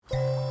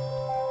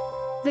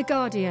The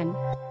Guardian.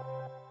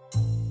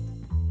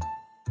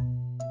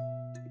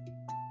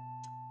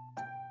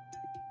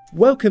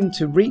 Welcome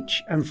to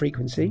Reach and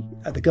Frequency,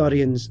 The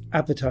Guardian's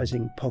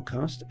advertising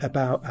podcast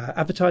about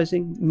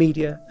advertising,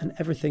 media and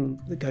everything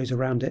that goes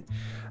around it.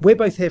 We're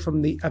both here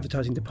from the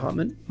advertising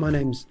department. My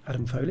name's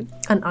Adam Foley.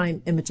 And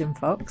I'm Imogen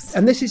Fox.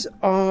 And this is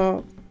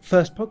our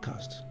first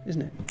podcast,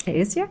 isn't it? It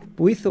is, yeah.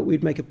 We thought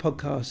we'd make a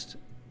podcast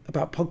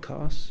about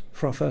podcasts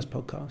for our first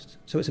podcast.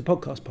 So it's a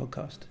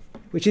podcast,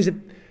 which is a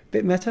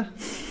bit meta.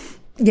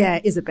 Yeah,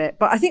 it is a bit.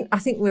 But I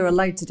think we're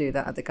allowed to do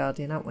that at The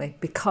Guardian, aren't we?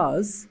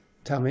 Because...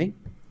 Tell me.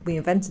 We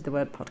invented the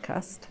word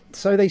podcast.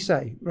 So they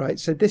say, right?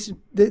 So this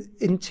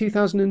in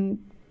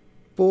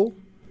 2004.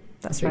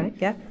 That's right,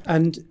 yeah.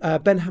 And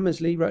Ben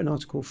Hammersley wrote an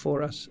article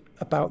for us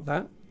about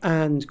that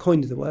and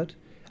coined the word.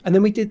 And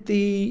then we did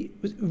the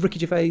Ricky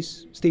Gervais,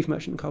 Steve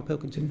Merchant and Carl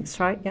Pilkington. That's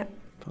right, yeah.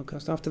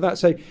 Podcast after that.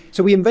 So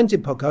we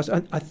invented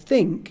podcasts. I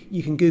think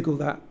you can Google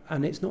that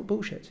and it's not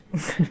bullshit.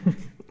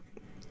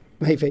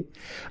 Maybe.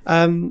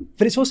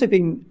 But it's also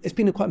been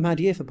a quite mad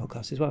year for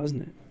podcasts as well,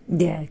 hasn't it?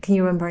 Yeah. Can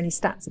you remember any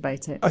stats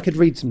about it? I could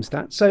read some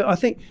stats. So I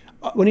think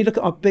when you look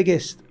at our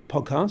biggest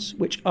podcasts,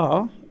 which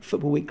are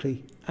Football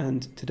Weekly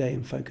and Today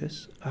in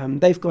Focus,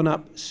 they've gone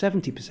up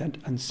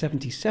 70% and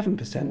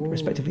 77%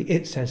 respectively.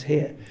 It says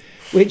here,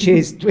 which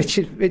is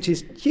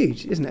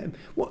huge, isn't it?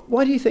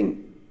 Why do you think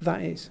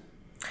that is?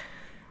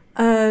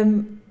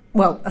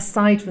 Well,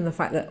 aside from the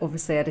fact that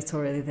obviously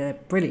editorially they're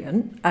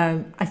brilliant,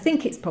 I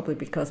think it's probably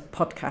because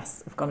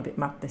podcasts have gone a bit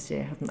mad this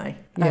year, haven't they?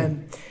 Yeah.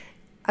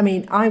 I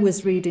mean, I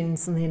was reading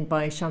something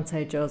by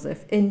Shantae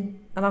Joseph in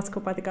an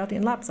article by the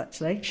Guardian Labs,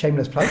 actually.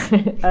 Shameless plug.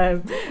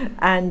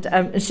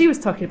 And she was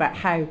talking about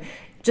how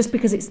just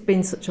because it's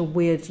been such a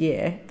weird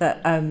year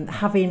that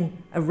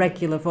having a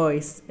regular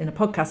voice in a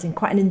podcast in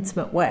quite an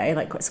intimate way,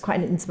 like it's quite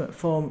an intimate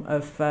form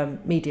of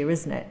media,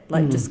 isn't it?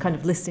 Like just kind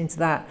of listening to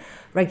that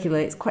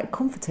regularly, it's quite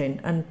comforting,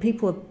 and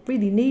people have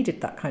really needed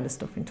that kind of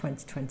stuff in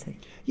 2020.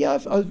 Yeah,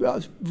 I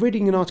was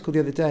reading an article the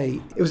other day.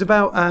 It was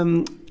about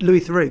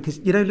Louis Theroux, because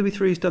you know Louis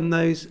Theroux's done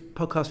those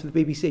podcasts for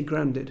the BBC,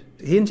 Grounded.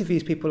 He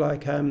interviews people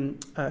like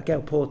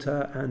Gail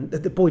Porter, and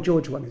the Boy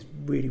George one is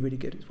really, really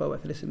good. It's well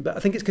worth a listen. But I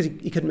think it's because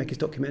he couldn't make his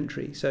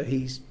documentary, so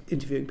he's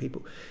interviewing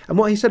people. And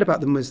what he said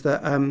about them was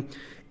that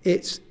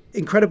it's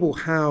incredible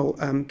how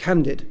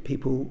candid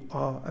people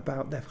are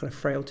about their kind of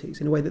frailties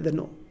in a way that they're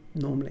not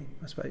normally,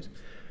 I suppose.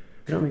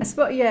 You know what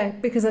I mean?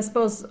 Because I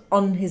suppose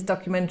on his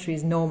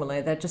documentaries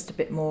normally they're just a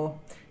bit more,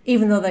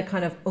 even though they're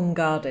kind of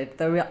unguarded,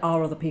 there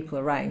are other people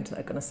around that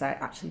are going to say,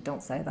 actually,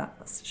 don't say that.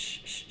 That's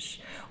shh.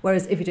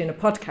 Whereas if you're doing a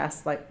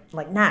podcast,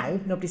 like now,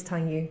 nobody's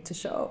telling you to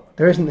shut up.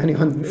 There isn't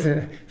anyone,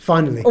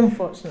 finally.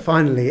 Unfortunately.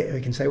 Finally,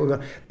 we can say what we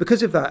want.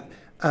 Because of that,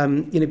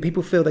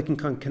 people feel they can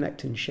kind of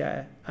connect and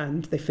share,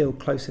 and they feel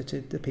closer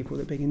to the people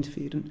that are being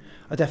interviewed. And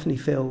I definitely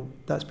feel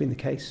that's been the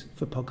case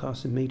for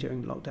podcasts and me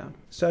during lockdown.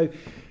 So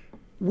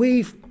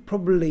we've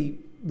probably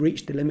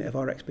reached the limit of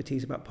our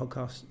expertise about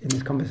podcasts in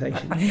this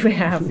conversation. I think we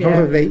have,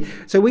 probably. Yeah.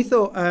 So we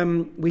thought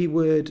we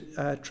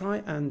would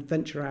try and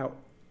venture out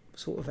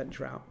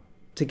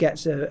to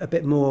get a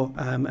bit more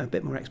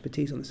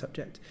expertise on the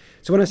subject.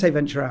 So when I say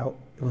venture out,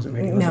 it wasn't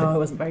really. It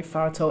wasn't very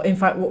far at all. In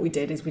fact, what we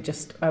did is we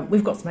just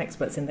we've got some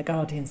experts in the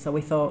Guardian, so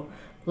we thought,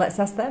 let's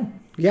ask them.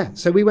 Yeah,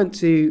 so we went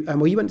to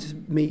you went to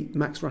meet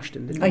Max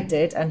Rushton, didn't you? I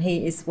did, and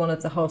he is one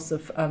of the hosts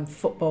of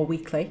Football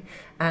Weekly,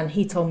 and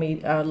he told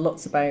me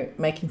lots about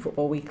making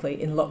Football Weekly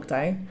in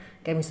lockdown,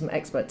 gave me some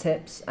expert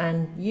tips,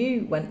 and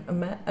you went and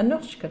met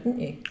Anushka,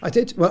 didn't you? I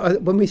did. Well,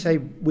 when we say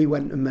we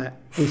went and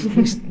met,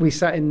 we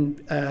sat in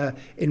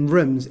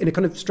rooms in a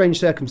kind of strange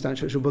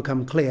circumstance, which will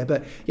become clear.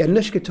 But yeah,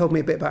 Anushka told me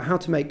a bit about how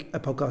to make a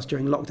podcast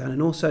during lockdown,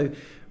 and also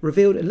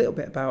revealed a little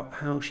bit about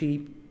how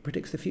she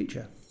predicts the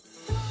future.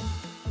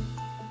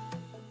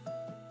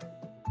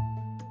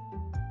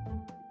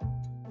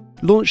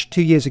 Launched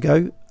 2 years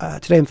ago,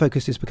 Today in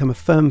Focus has become a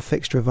firm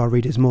fixture of our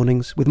readers'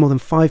 mornings, with more than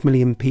 5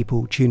 million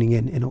people tuning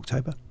in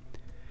October.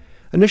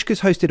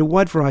 Anushka's hosted a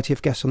wide variety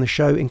of guests on the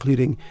show,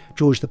 including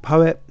George the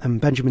Poet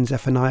and Benjamin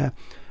Zephaniah,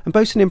 and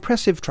boasts an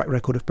impressive track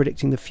record of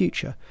predicting the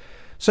future.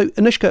 So,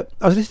 Anushka,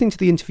 I was listening to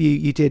the interview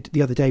you did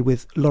the other day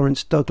with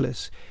Lawrence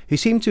Douglas, who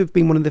seemed to have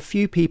been one of the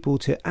few people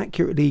to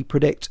accurately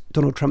predict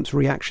Donald Trump's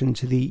reaction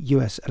to the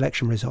US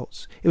election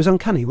results. It was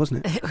uncanny,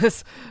 wasn't it? It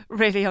was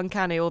really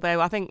uncanny,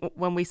 although I think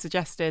when we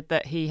suggested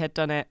that he had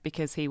done it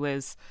because he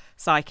was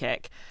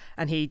psychic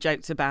and he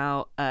joked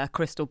about a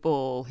crystal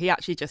ball, he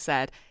actually just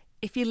said,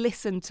 if you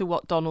listen to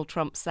what Donald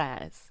Trump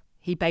says,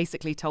 he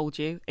basically told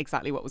you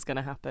exactly what was going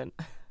to happen,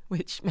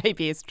 which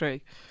maybe is true.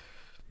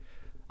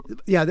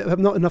 Yeah,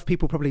 not enough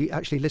people probably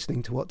actually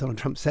listening to what Donald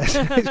Trump says.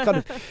 It's kind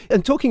of,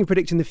 and talking of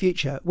predicting the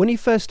future, when you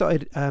first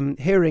started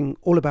hearing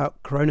all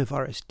about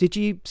coronavirus, did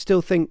you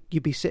still think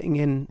you'd be sitting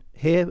in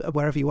here,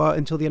 wherever you are,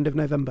 until the end of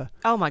November?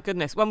 Oh, my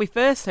goodness. When we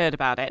first heard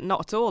about it,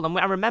 not at all. And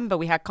I remember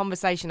we had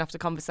conversation after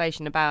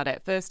conversation about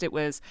it. First, it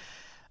was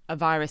a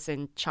virus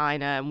in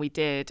China, and we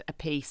did a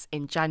piece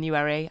in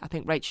January. I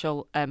think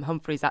Rachel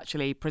Humphreys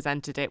actually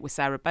presented it with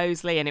Sarah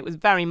Bosley, and it was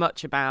very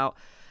much about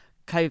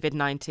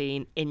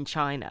COVID-19 in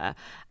China,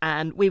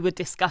 and we would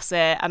discuss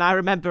it. And I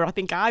remember, I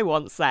think I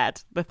once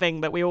said the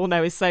thing that we all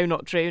know is so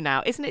not true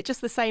now. Isn't it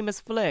just the same as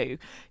flu?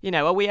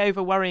 Are we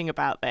over worrying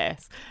about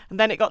this? And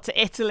then it got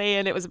to Italy,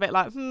 and it was a bit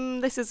like,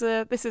 this is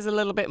a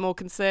little bit more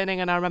concerning.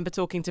 And I remember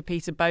talking to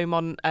Peter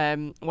Beaumont,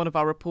 one of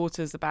our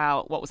reporters,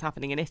 about what was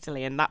happening in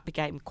Italy, and that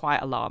became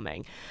quite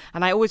alarming.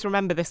 And I always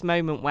remember this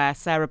moment where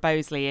Sarah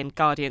Bosley in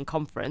Guardian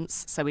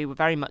Conference, so we were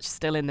very much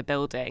still in the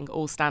building,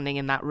 all standing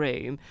in that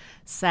room,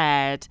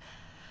 said,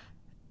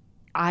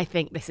 I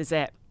think this is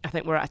it. I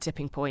think we're at a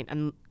tipping point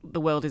and the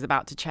world is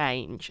about to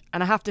change.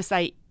 And I have to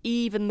say,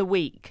 even the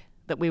week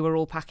that we were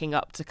all packing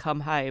up to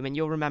come home, and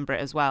you'll remember it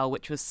as well,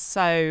 which was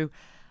so,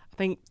 I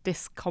think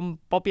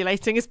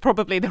discombobulating is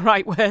probably the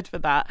right word for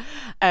that.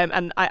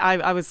 And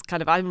I was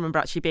I remember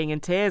actually being in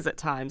tears at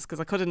times because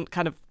I couldn't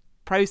kind of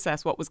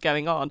process what was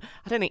going on.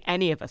 I don't think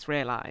any of us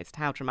realised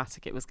how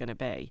dramatic it was going to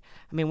be.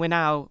 I mean, we're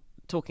now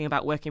talking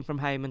about working from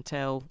home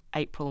until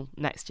April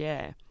next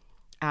year.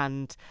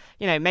 And,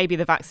 maybe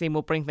the vaccine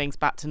will bring things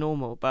back to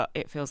normal, but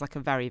it feels like a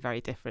very,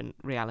 very different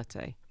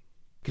reality.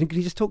 Can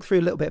you just talk through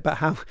a little bit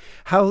about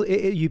how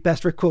you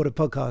best record a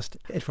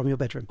podcast from your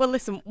bedroom? Well,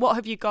 listen, what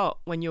have you got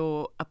when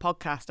you're a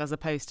podcast as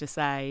opposed to,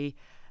 say,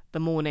 the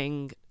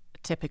morning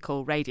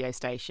typical radio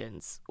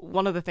stations?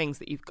 One of the things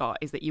that you've got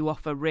is that you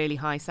offer really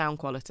high sound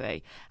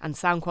quality, and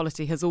sound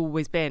quality has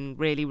always been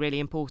really, really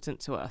important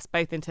to us,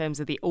 both in terms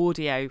of the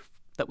audio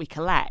that we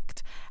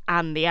collect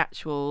and the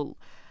actual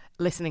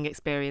listening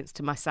experience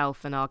to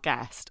myself and our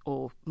guest,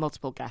 or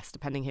multiple guests,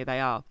 depending who they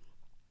are.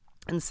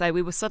 And so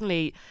we were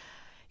suddenly,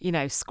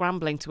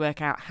 scrambling to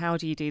work out, how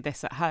do you do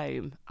this at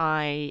home?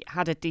 I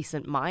had a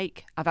decent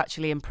mic. I've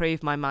actually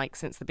improved my mic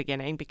since the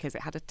beginning because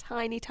it had a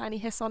tiny, tiny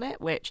hiss on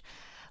it, which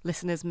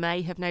listeners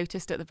may have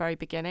noticed at the very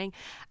beginning.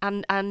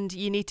 And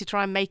you need to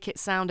try and make it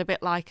sound a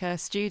bit like a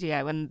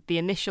studio. And the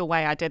initial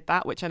way I did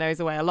that, which I know is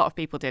the way a lot of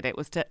people did it,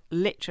 was to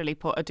literally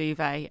put a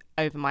duvet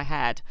over my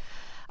head.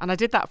 And I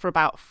did that for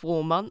about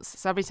 4 months.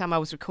 So every time I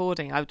was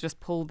recording, I would just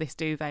pull this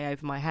duvet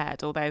over my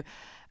head. Although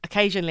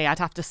occasionally I'd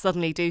have to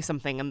suddenly do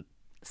something and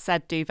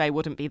said duvet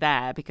wouldn't be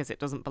there because it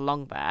doesn't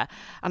belong there.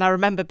 And I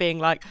remember being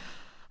like,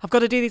 I've got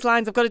to do these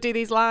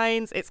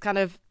lines. It's kind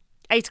of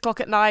 8 o'clock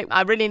at night.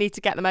 I really need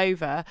to get them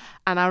over.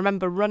 And I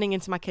remember running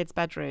into my kids'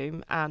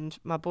 bedroom, and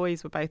my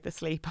boys were both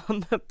asleep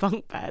on the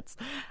bunk beds.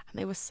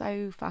 And they were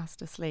so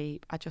fast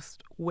asleep. I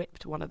just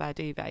whipped one of their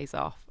duvets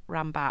off,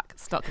 ran back,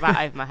 stuck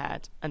that over my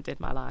head and did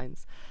my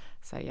lines.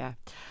 So yeah,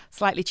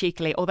 slightly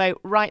cheekily. Although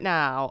right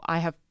now I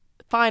have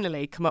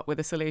finally come up with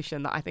a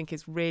solution that I think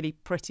is really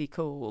pretty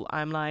cool.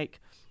 I'm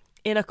like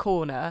in a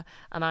corner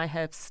and I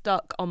have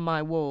stuck on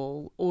my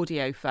wall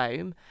audio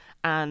foam,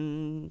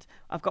 and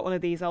I've got one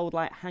of these old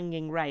like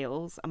hanging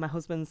rails, and my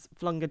husband's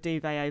flung a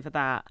duvet over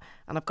that,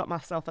 and I've got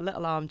myself a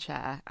little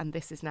armchair, and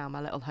this is now my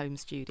little home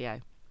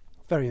studio.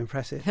 Very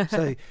impressive.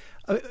 So,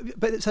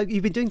 so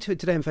you've been doing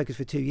Today in Focus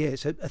for 2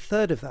 years. So a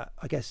third of that,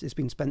 I guess, has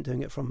been spent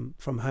doing it from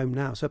home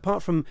now. So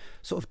apart from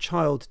sort of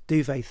child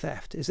duvet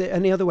theft, is there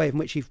any other way in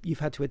which you've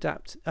had to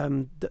adapt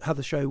how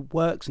the show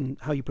works and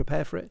how you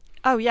prepare for it?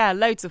 Oh yeah,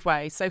 loads of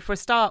ways. So for a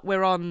start,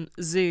 we're on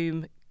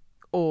Zoom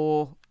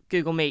or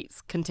Google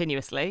Meets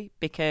continuously,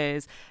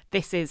 because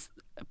this is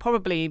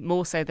probably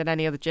more so than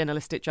any other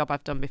journalistic job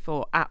I've done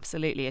before,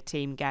 absolutely a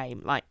team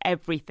game. Like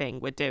everything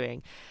we're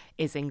doing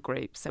is in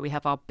groups. So we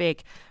have our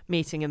big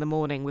meeting in the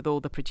morning with all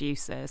the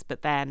producers,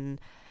 but then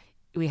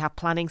we have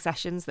planning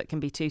sessions that can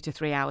be 2 to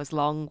 3 hours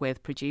long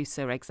with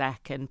producer,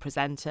 exec and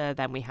presenter.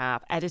 Then we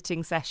have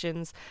editing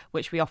sessions,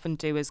 which we often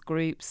do as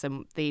groups,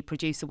 and the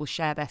producer will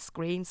share their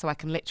screen so I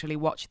can literally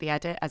watch the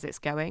edit as it's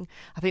going.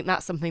 I think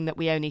that's something that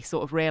we only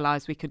sort of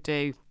realised we could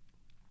do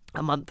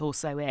a month or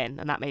so in,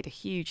 and that made a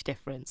huge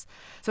difference.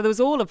 So there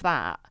was all of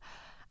that.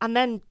 And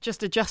then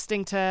just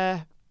adjusting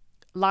to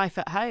life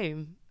at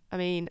home. I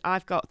mean,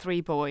 I've got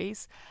 3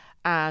 boys,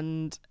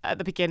 and at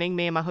the beginning,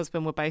 me and my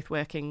husband were both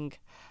working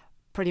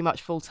pretty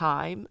much full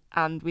time,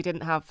 and we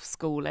didn't have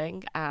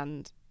schooling,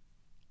 and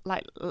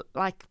like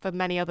for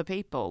many other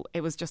people, it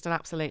was just an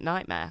absolute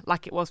nightmare,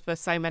 like it was for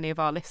so many of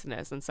our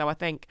listeners. And so I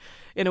think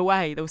in a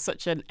way there was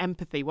such an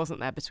empathy, wasn't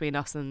there, between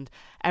us and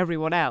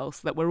everyone else,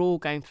 that we're all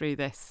going through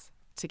this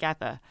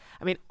together.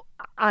 I mean,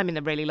 I'm in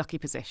a really lucky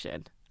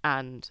position,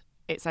 and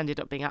it's ended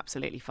up being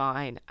absolutely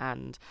fine,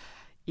 and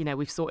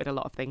we've sorted a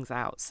lot of things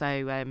out,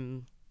 so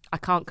I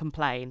can't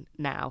complain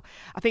now.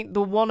 I think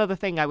the one other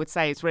thing I would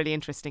say is really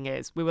interesting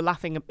is we were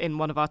laughing in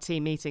one of our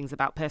team meetings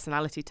about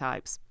personality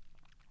types.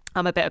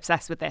 I'm a bit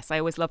obsessed with this. I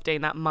always love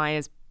doing that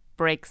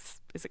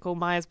Myers-Briggs. Is it called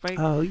Myers-Briggs?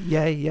 Oh,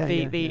 yeah.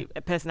 The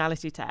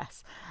personality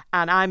test.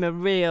 And I'm a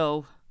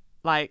real,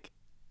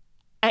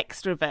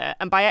 extrovert.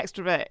 And by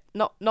extrovert,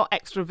 not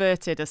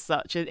extroverted as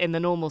such in the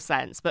normal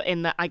sense, but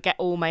in that I get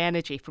all my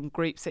energy from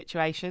group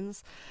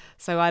situations.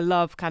 So I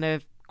love kind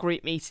of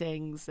group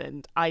meetings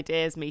and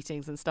ideas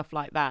meetings and stuff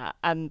like that.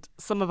 And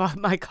some of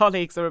my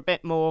colleagues are a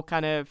bit more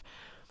kind of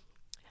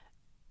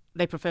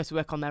they prefer to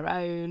work on their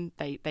own.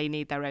 They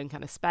need their own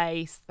kind of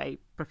space. They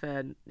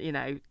prefer,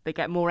 they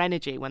get more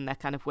energy when they're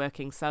kind of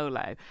working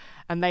solo.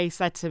 And they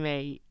said to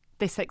me,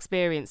 this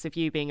experience of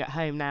you being at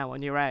home now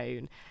on your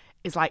own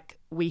is like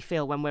we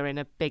feel when we're in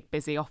a big,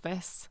 busy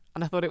office.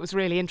 And I thought it was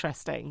really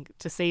interesting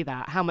to see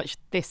that, how much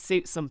this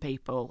suits some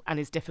people and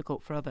is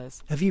difficult for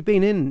others. Have you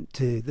been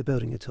into the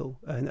building at all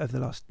over the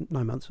last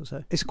 9 months or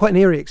so? It's quite an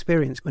eerie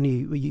experience when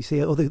you see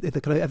it, although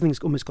the kind of, everything's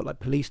almost got like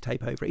police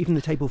tape over it, even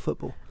the table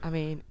football. I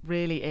mean,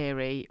 really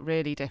eerie,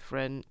 really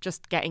different.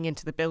 Just getting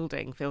into the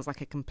building feels like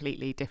a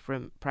completely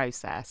different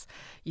process.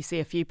 You see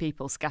a few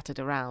people scattered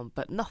around,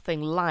 but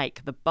nothing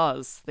like the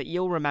buzz that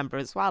you'll remember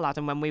as well,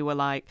 Adam, when we were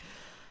like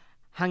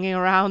hanging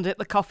around at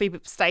the coffee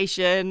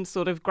station,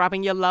 sort of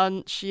grabbing your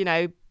lunch,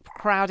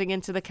 crowding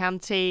into the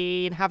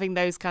canteen, having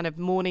those kind of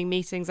morning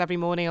meetings every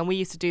morning. And we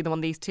used to do them on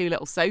these two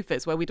little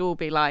sofas where we'd all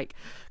be like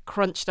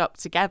crunched up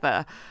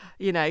together,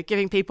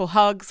 giving people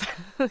hugs,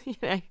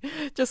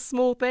 just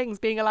small things,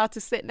 being allowed to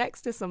sit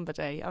next to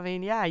somebody. I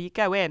mean, yeah, you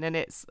go in and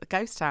it's a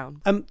ghost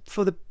town.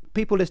 For the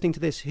people listening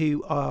to this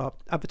who are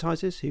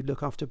advertisers, who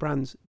look after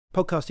brands,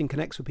 podcasting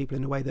connects with people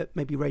in a way that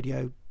maybe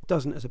radio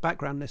doesn't as a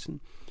background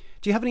listen.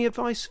 Do you have any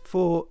advice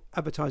for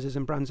advertisers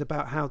and brands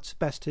about how it's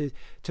best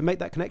to make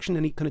that connection,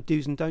 any kind of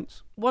do's and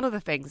don'ts? One of the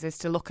things is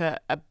to look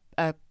at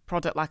a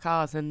product like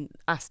ours and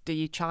ask, do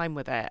you chime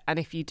with it? And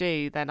if you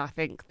do, then I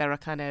think there are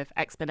kind of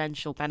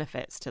exponential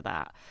benefits to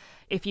that.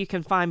 If you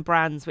can find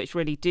brands which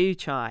really do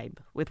chime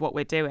with what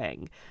we're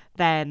doing,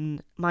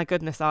 then my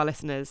goodness, our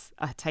listeners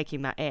are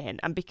taking that in.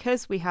 And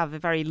because we have a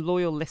very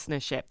loyal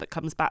listenership that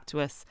comes back to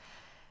us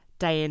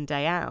day in,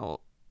 day out,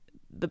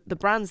 the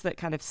brands that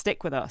kind of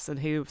stick with us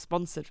and who have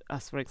sponsored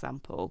us, for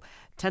example,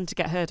 tend to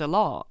get heard a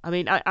lot. I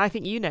mean, I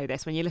think you know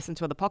this when you listen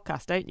to other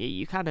podcasts, don't you?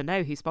 You kind of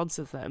know who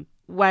sponsors them.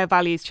 Where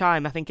values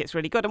chime, I think it's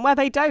really good. And where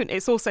they don't,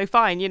 it's also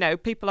fine.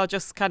 People are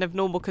just kind of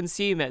normal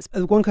consumers.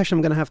 One question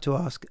I'm going to have to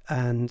ask,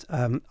 and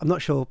I'm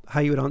not sure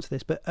how you would answer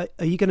this, but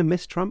are you going to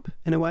miss Trump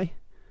in a way?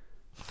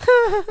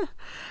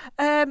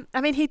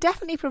 I mean, he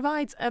definitely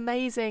provides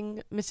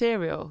amazing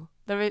material.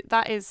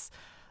 That is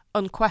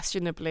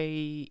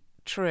unquestionably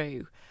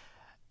true.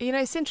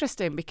 It's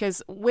interesting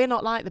because we're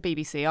not like the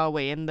BBC, are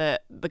we? In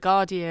that The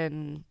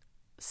Guardian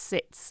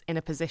sits in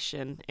a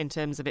position in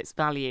terms of its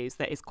values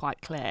that is quite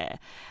clear.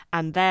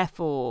 And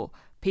therefore,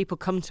 people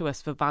come to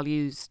us for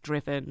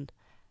values-driven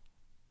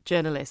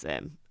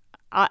journalism.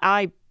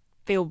 I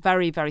feel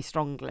very, very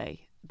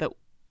strongly that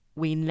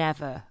we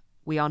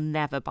are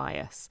never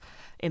biased,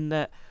 in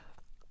that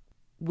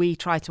we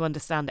try to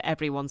understand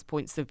everyone's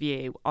points of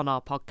view on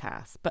our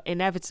podcast. But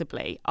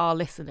inevitably, our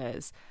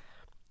listeners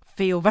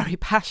feel very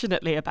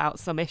passionately about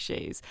some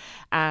issues.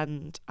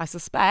 And I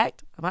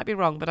suspect, I might be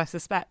wrong, but I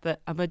suspect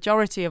that a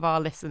majority of our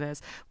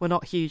listeners were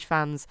not huge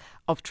fans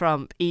of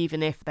Trump,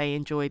 even if they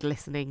enjoyed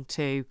listening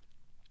to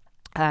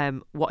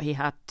what he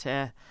had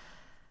to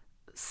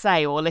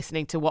say or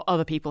listening to what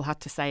other people had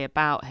to say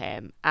about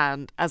him.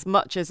 And as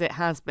much as it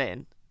has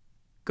been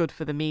good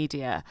for the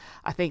media,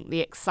 I think the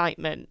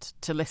excitement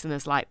to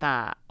listeners like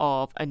that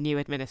of a new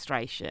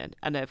administration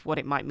and of what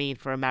it might mean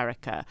for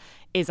America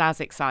is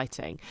as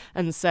exciting.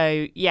 And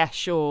so, yeah,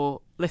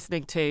 sure,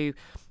 listening to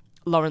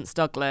Lawrence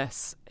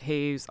Douglas,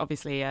 who's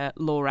obviously a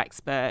law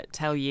expert,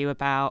 tell you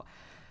about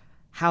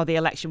how the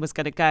election was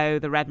going to go,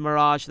 the red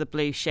mirage, the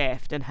blue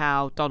shift, and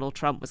how Donald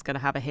Trump was going to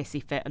have a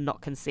hissy fit and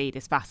not concede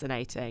is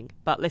fascinating.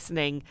 But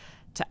listening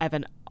to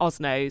Evan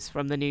Osnos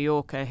from The New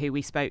Yorker, who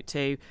we spoke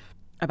to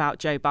about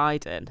Joe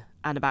Biden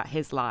and about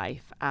his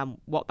life and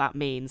what that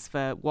means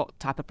for what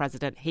type of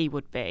president he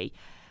would be,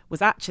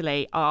 was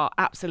actually our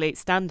absolute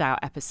standout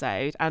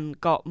episode and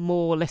got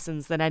more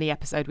listens than any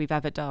episode we've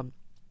ever done.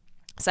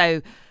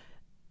 So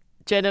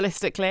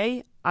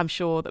journalistically, I'm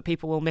sure that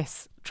people will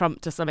miss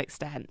Trump to some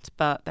extent,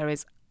 but there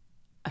is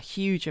a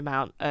huge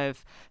amount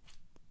of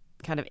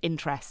kind of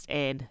interest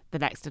in the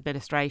next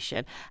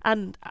administration.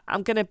 And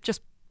I'm going to just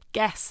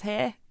guess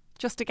here,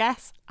 just a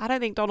guess, I don't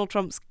think Donald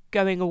Trump's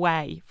going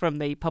away from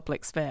the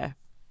public sphere.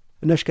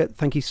 Anushka,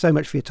 thank you so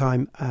much for your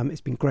time.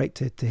 It's been great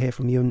to hear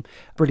from you, and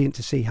brilliant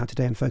to see how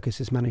Today in Focus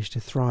has managed to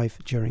thrive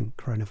during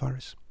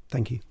coronavirus.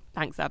 Thank you.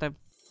 Thanks, Adam.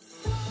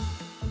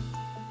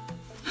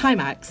 Hi,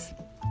 Max.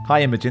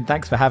 Hi, Imogen.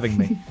 Thanks for having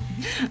me.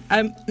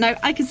 Now,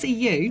 I can see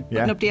you,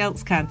 but nobody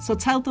else can. So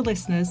tell the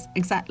listeners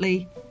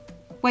exactly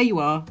where you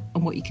are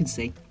and what you can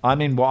see.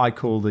 I'm in what I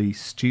call the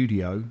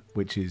studio,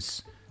 which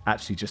is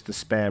actually just the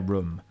spare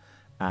room.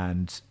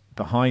 And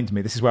behind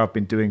me, this is where I've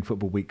been doing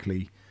Football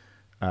Weekly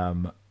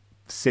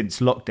since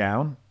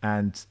lockdown.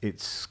 And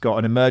it's got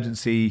an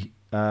emergency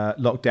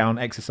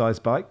lockdown exercise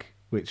bike,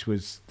 which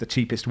was the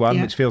cheapest one,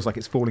 which feels like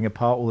it's falling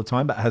apart all the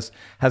time, but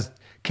has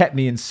kept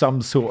me in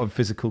some sort of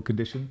physical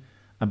condition.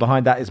 And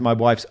behind that is my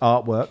wife's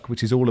artwork,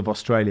 which is all of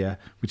Australia,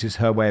 which is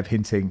her way of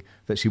hinting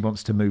that she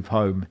wants to move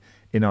home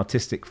in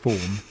artistic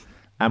form.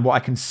 And what I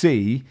can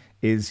see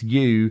is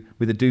you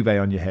with a duvet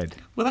on your head.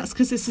 Well, that's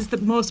because this is the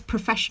most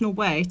professional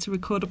way to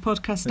record a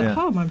podcast at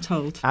home, I'm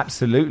told.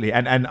 Absolutely.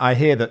 And I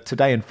hear that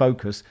Today in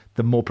Focus,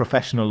 the more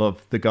professional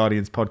of the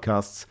Guardian's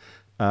podcasts,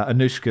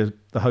 Anushka,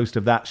 the host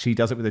of that, she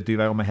does it with a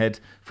duvet on my head.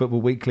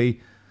 Football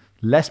Weekly,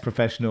 less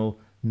professional,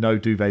 no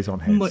duvets on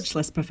heads. Much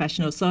less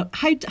professional. So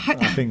how I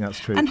think that's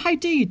true. And how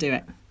do you do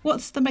it?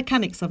 What's the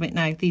mechanics of it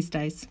now these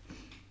days?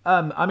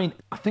 I mean,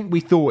 I think we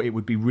thought it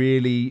would be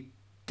really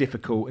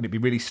difficult and it'd be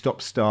really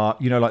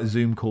stop-start, you know, like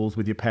Zoom calls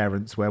with your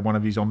parents where one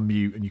of you's on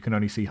mute and you can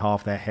only see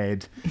half their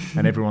head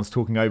and everyone's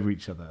talking over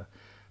each other.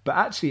 But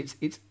actually,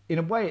 it's in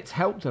a way, it's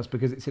helped us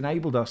because it's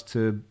enabled us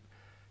to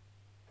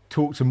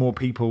talk to more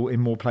people in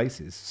more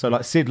places. So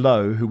like Sid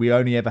Lowe, who we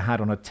only ever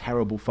had on a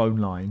terrible phone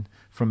line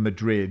from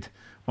Madrid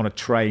on a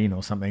train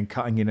or something,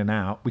 cutting in and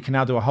out, we can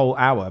now do a whole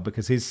hour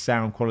because his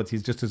sound quality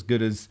is just as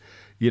good as,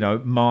 you know,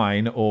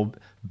 mine or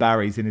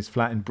Barry's in his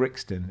flat in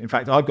Brixton. In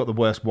fact, I've got the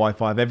worst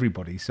Wi-Fi of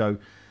everybody. So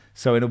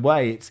in a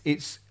way,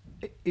 it's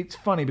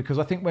funny because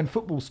I think when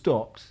football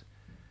stopped,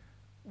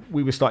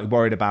 we were slightly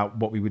worried about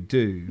what we would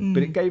do,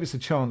 but it gave us a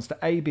chance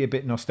to be a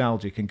bit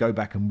nostalgic and go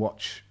back and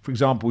watch. For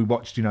example, we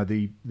watched, you know,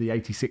 the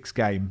 86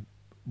 game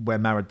where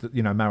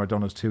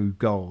Maradona's 2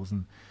 goals,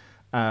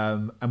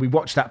 and we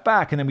watched that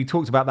back, and then we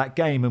talked about that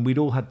game, and we'd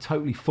all had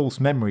totally false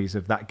memories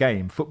of that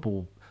game.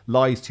 Football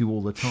lies to you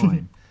all the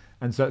time,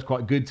 and so it's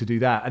quite good to do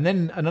that. And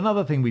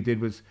another thing we did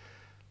was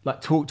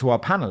like talk to our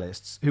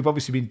panelists who've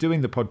obviously been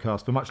doing the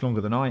podcast for much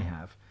longer than I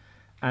have,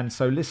 and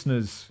so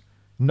listeners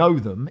know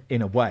them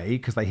in a way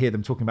because they hear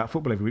them talking about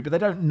football every week, but they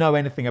don't know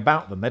anything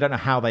about them. They don't know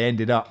how they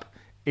ended up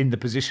in the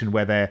position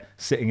where they're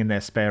sitting in their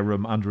spare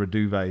room under a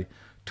duvet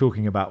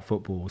talking about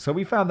football. So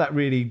we found that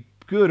really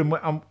good. And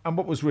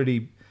what was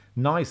really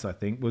nice, I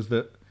think, was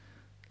that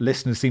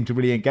listeners seemed to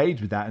really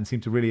engage with that and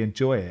seemed to really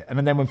enjoy it.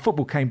 And then when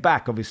football came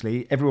back,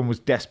 obviously, everyone was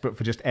desperate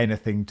for just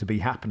anything to be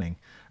happening.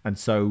 And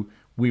so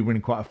we were in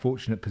quite a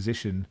fortunate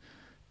position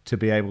to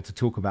be able to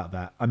talk about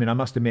that. I mean, I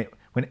must admit,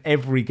 when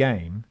every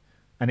game,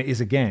 and it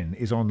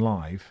is on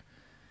live,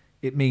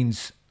 it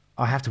means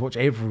I have to watch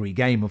every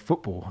game of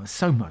football. There's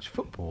so much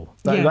football.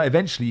 Like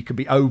eventually you could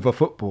be over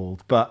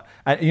footballed. But,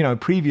 you know,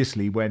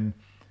 previously when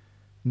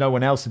no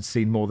one else had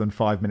seen more than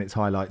 5 minutes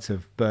highlights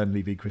of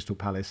Burnley v Crystal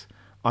Palace,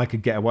 I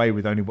could get away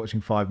with only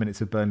watching 5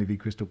 minutes of Burnley v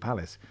Crystal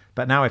Palace.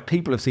 But now if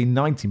people have seen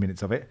 90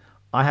 minutes of it,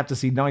 I have to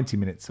see 90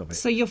 minutes of it.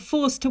 So you're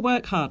forced to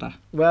work harder?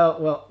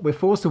 Well, we're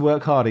forced to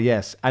work harder,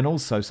 yes. And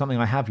also something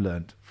I have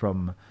learned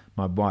from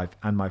my wife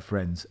and my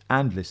friends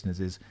and listeners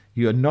is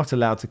you are not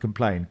allowed to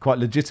complain, quite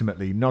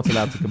legitimately not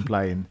allowed to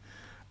complain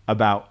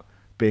about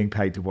being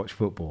paid to watch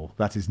football.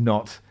 It is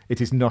not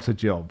a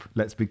job.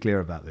 Let's be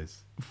clear about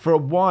this. For a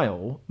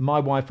while, my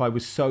Wi-Fi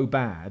was so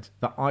bad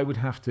that I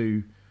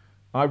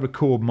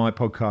record my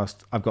podcast.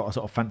 I've got a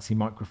sort of fancy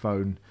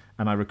microphone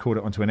and I record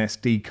it onto an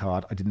SD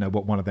card. I didn't know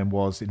what one of them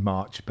was in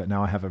March, but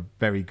now I have a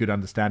very good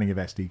understanding of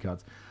SD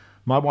cards.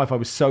 My Wi-Fi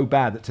was so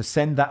bad that to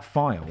send that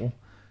file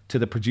to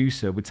the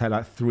producer would take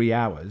like 3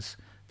 hours,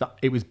 that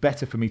it was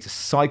better for me to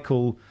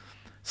cycle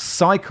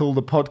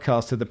the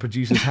podcast to the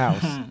producer's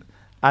house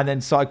and then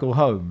cycle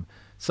home.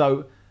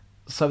 So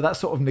that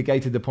sort of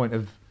negated the point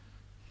of,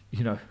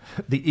 you know,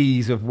 the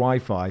ease of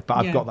Wi-Fi. But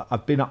I've got that.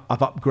 I've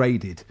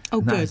upgraded.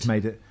 Oh, and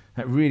good.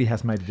 That really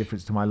has made a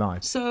difference to my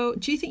life. So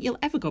do you think you'll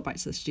ever go back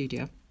to the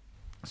studio?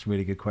 That's a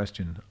really good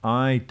question.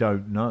 I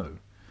don't know.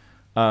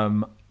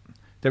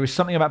 There is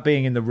something about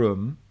being in the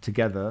room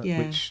together,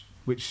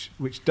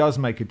 which does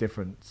make a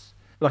difference.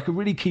 Like a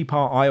really key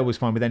part I always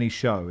find with any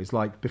show is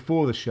like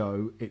before the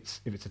show,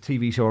 if it's a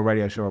TV show or a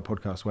radio show or a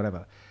podcast,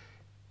 whatever,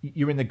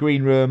 you're in the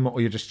green room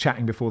or you're just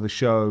chatting before the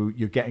show,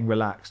 you're getting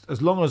relaxed.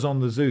 As long as on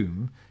the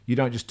Zoom, you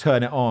don't just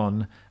turn it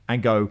on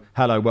and go,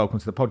 hello, welcome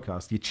to the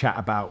podcast. You chat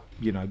about,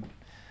 you know,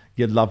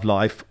 your love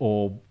life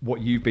or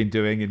what you've been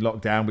doing in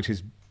lockdown, which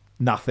is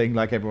nothing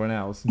like everyone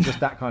else, and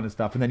just that kind of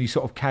stuff. And then you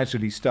sort of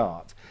casually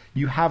start.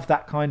 You have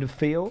that kind of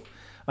feel.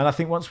 And I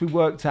think once we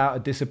worked out a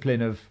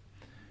discipline of,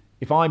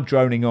 if I'm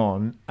droning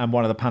on and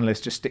one of the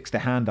panelists just sticks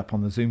their hand up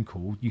on the Zoom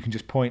call, you can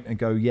just point and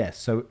go, yes.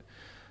 So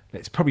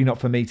it's probably not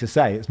for me to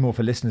say. It's more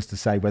for listeners to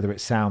say whether it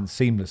sounds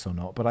seamless or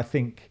not. But I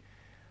think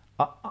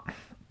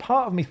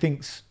part of me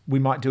thinks we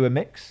might do a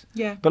mix.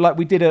 Yeah. But like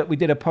we did a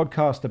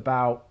podcast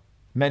about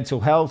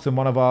mental health, and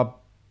one of our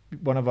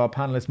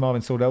panelists,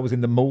 Marvin Sordell, was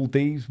in the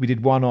Maldives. We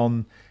did one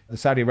on the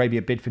Saudi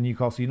Arabia bid for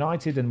Newcastle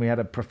United, and we had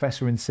a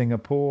professor in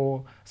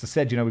Singapore. As I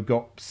said, you know, we've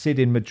got Sid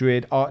in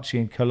Madrid, Archie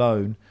in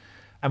Cologne,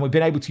 and we've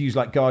been able to use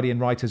like Guardian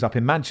writers up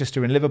in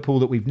Manchester and Liverpool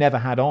that we've never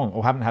had on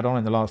or haven't had on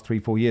in the last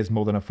 3-4 years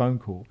more than a phone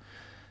call.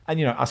 And,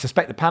 you know, I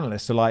suspect the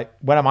panelists are like,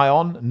 when am I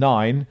on?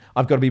 9.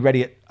 I've got to be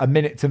ready at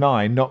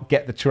 9:50, not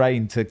get the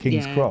train to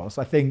King's Cross.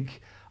 I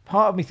think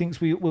part of me thinks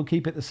we'll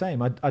keep it the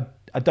same.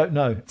 I don't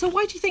know. So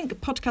why do you think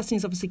podcasting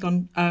has obviously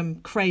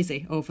gone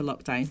crazy over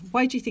lockdown?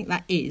 Why do you think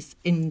that is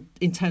in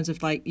terms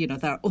of, like, you know,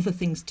 there are other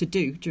things to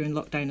do during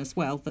lockdown as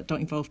well that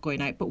don't involve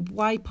going out, but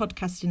why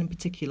podcasting in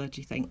particular, do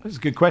you think? That's a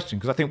good question,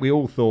 because I think we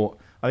all thought,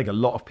 I think a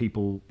lot of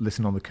people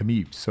listen on the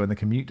commute, so when the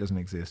commute doesn't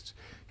exist,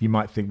 you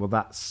might think, well,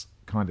 that's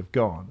kind of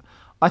gone.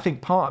 I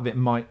think part of it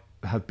might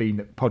have been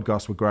that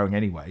podcasts were growing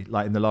anyway.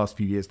 Like in the last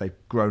few years, they've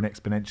grown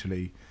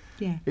exponentially.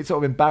 Yeah. It's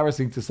sort of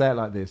embarrassing to say it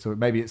like this, or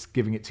maybe it's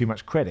giving it too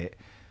much credit.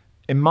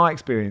 in my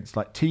experience,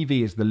 like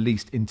TV is the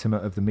least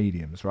intimate of the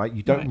mediums, right?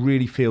 You don't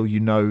really feel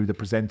the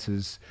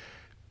presenters.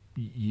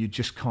 You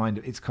just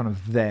it's kind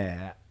of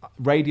there.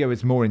 Radio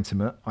is more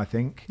intimate, I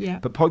think. Yeah.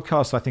 But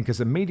podcasts, I think,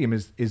 as a medium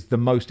is the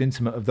most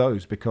intimate of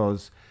those,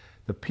 because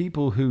the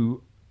people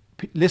who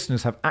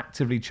listeners have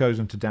actively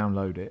chosen to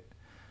download it.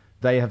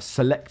 They have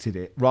selected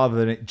it rather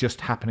than it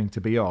just happening to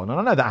be on. And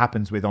I know that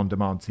happens with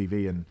on-demand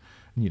TV, and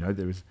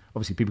there is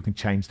obviously people can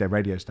change their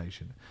radio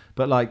station.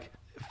 But like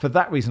for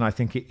that reason, I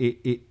think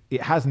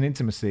it has an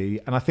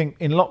intimacy. And I think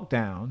in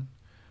lockdown,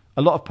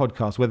 a lot of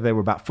podcasts, whether they were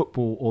about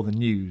football or the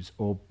news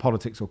or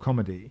politics or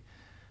comedy,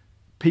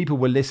 people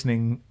were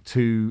listening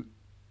to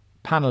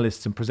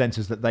panelists and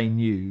presenters that they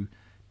knew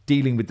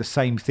dealing with the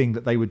same thing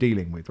that they were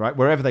dealing with, right?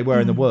 Wherever they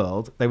were in the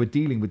world, they were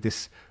dealing with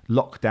this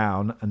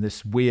lockdown and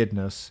this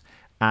weirdness.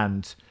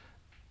 And,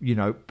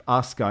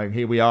 us going,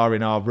 here we are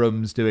in our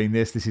rooms doing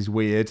this is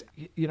weird.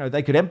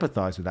 They could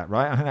empathize with that,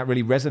 right? I think that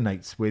really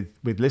resonates with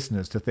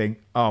listeners to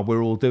think, oh,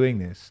 we're all doing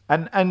this.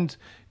 And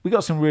we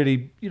got some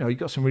really,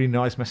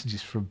 nice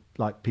messages from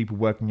like people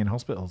working in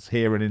hospitals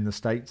here and in the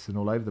States and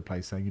all over the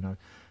place saying,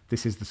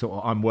 this is the sort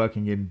of, I'm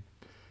working in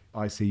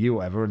ICU or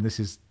whatever, and this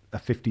is a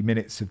 50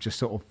 minutes of just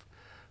sort of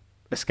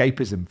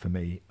escapism for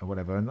me or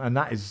whatever. And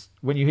that is,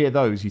 when you hear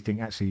those, you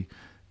think actually,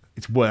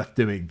 it's worth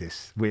doing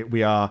this.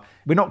 We're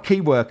not key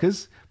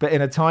workers, but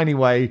in a tiny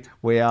way,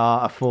 we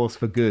are a force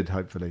for good,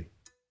 hopefully.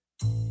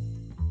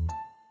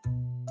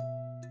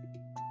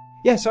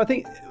 Yeah, so I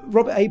think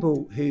Robert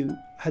Abel, who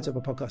heads up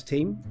a podcast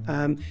team,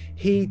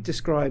 he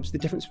describes the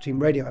difference between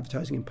radio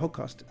advertising and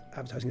podcast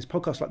advertising as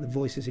podcasts like the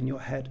voices in your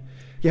head.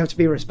 You have to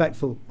be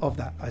respectful of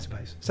that, I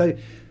suppose. So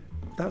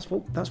that's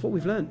what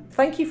we've learned.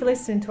 Thank you for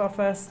listening to our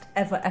first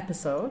ever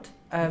episode.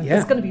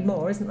 There's going to be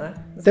more, isn't there?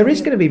 There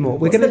is going to be more.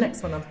 What's the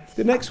next one on?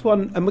 The next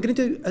one, and we're going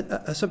to do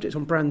a subject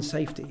on brand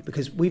safety,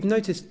 because we've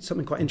noticed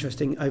something quite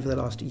interesting over the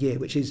last year,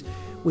 which is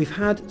we've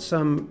had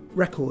some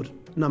record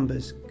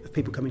numbers of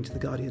people coming to The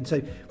Guardian.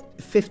 So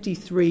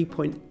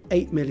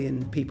 53.8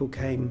 million people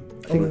came.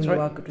 I think that's right.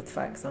 You are good with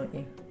facts, aren't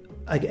you?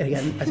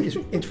 Again,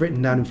 it's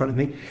written down in front of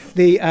me.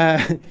 The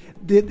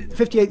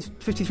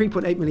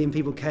 53.8 million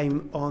people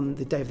came on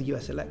the day of the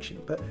US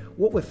election. But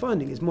what we're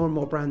finding is more and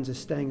more brands are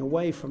staying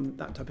away from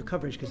that type of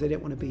coverage because they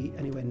don't want to be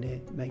anywhere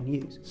near main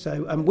news.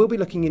 So we'll be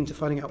looking into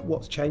finding out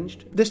what's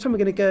changed. This time we're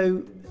going to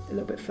go a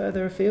little bit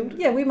further afield.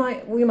 Yeah, we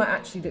might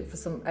actually look for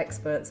some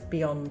experts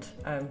beyond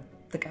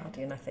The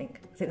Guardian, I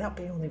think that'd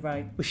be only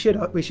right. We should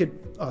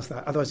ask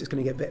that, otherwise it's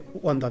going to get a bit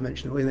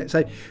one-dimensional, isn't it?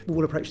 So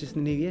we'll approach this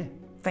in the new year.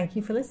 Thank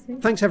you for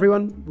listening. Thanks,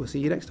 everyone. We'll see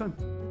you next time.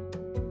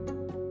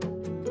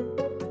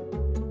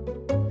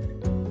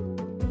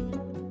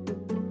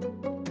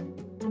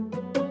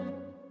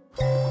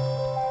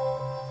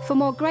 For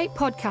more great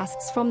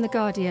podcasts from The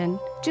Guardian,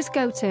 just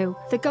go to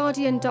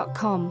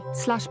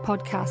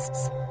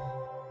theguardian.com/podcasts.